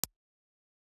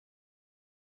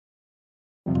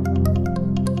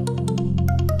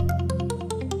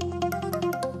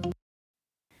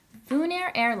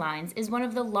Wlan Airlines is one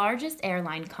of the largest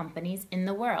airline companies in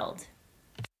the world.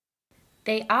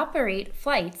 They operate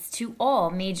flights to all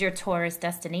major tourist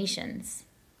destinations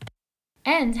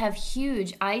and have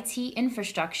huge IT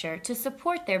infrastructure to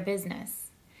support their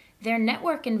business. Their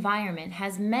network environment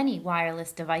has many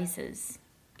wireless devices.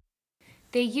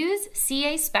 They use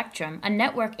CA Spectrum, a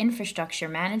network infrastructure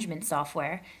management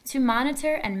software, to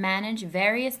monitor and manage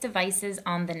various devices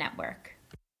on the network.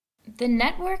 The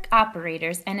network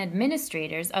operators and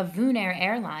administrators of Wlan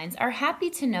Airlines are happy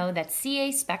to know that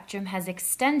CA Spectrum has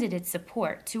extended its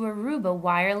support to Aruba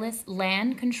wireless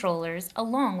LAN controllers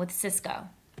along with Cisco.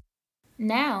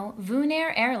 Now,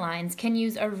 Wlan Airlines can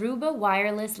use Aruba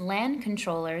wireless LAN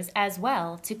controllers as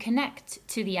well to connect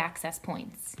to the access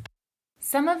points.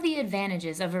 Some of the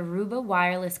advantages of Aruba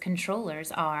wireless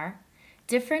controllers are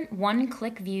different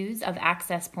one-click views of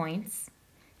access points,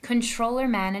 controller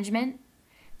management,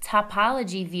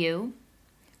 Topology View,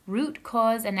 root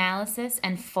cause analysis,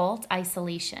 and fault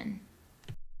isolation.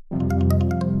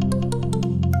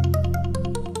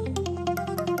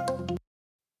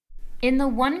 In the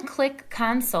one-click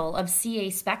console of CA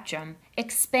Spectrum,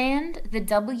 expand the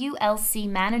WLC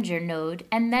Manager node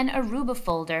and then Aruba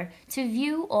folder to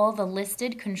view all the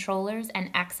listed controllers and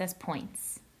access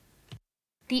points.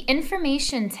 The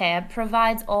Information tab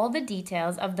provides all the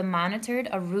details of the monitored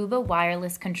Aruba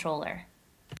wireless controller.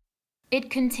 It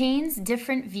contains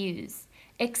different views.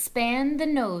 Expand the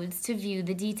nodes to view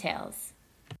the details.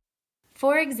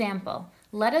 For example,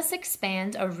 let us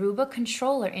expand Aruba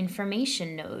Controller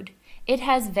Information node. It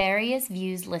has various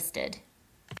views listed.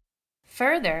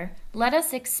 Further, let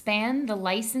us expand the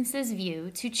Licenses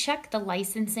view to check the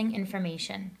licensing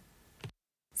information.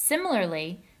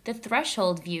 Similarly, the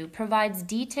Threshold view provides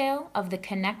detail of the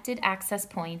connected access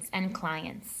points and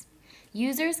clients.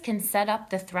 Users can set up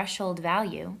the threshold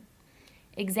value.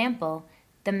 Example,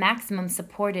 the maximum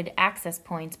supported access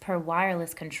points per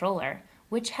wireless controller,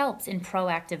 which helps in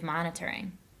proactive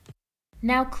monitoring.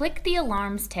 Now click the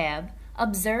Alarms tab.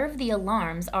 Observe the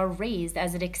alarms are raised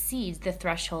as it exceeds the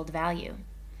threshold value.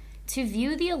 To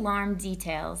view the alarm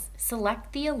details,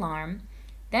 select the alarm,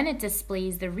 then it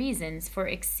displays the reasons for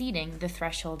exceeding the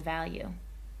threshold value.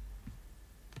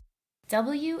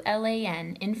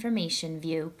 WLAN Information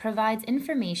View provides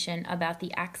information about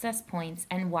the access points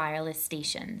and wireless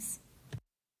stations.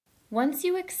 Once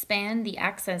you expand the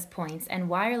access points and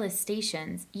wireless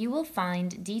stations, you will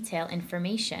find detailed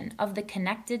information of the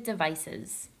connected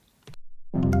devices.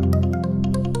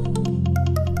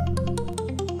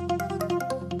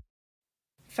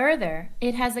 Further,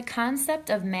 it has a concept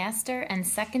of master and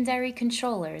secondary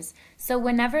controllers, so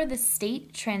whenever the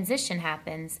state transition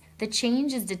happens, the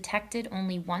change is detected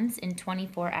only once in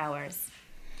 24 hours.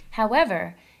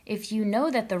 However, if you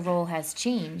know that the role has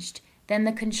changed, then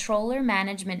the controller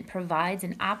management provides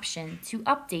an option to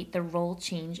update the role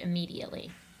change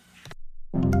immediately.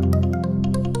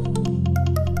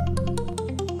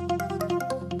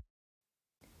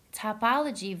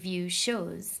 Topology View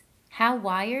shows how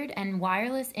wired and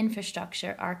wireless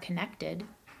infrastructure are connected,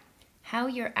 how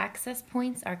your access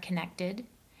points are connected,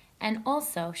 and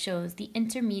also shows the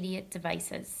intermediate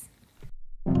devices.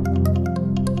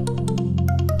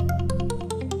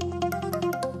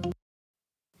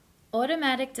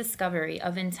 Automatic discovery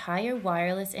of entire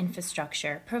wireless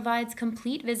infrastructure provides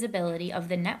complete visibility of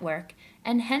the network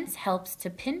and hence helps to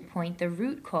pinpoint the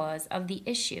root cause of the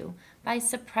issue by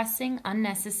suppressing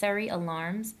unnecessary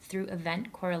alarms through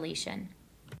event correlation.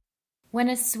 When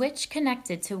a switch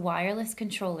connected to wireless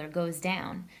controller goes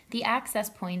down, the access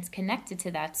points connected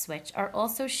to that switch are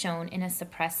also shown in a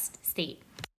suppressed state.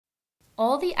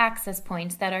 All the access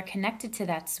points that are connected to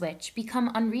that switch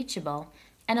become unreachable,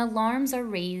 and alarms are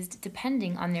raised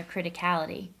depending on their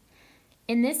criticality.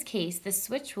 In this case, the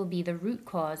switch will be the root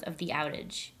cause of the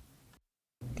outage.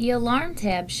 The Alarm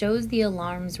tab shows the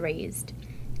alarms raised.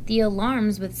 The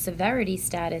alarms with severity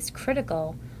status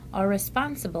critical are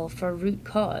responsible for root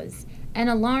cause, and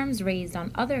alarms raised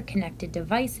on other connected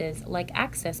devices like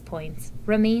access points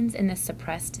remains in the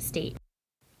suppressed state.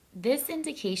 This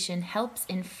indication helps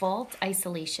in fault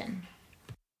isolation.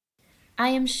 I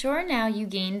am sure now you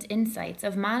gained insights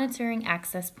of monitoring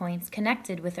access points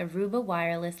connected with Aruba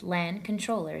wireless LAN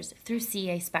controllers through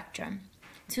CA Spectrum.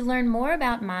 To learn more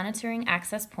about monitoring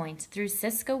access points through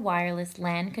Cisco wireless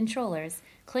LAN controllers,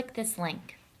 click this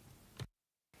link.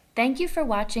 Thank you for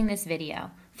watching this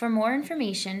video. For more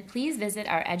information, please visit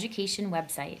our education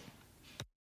website.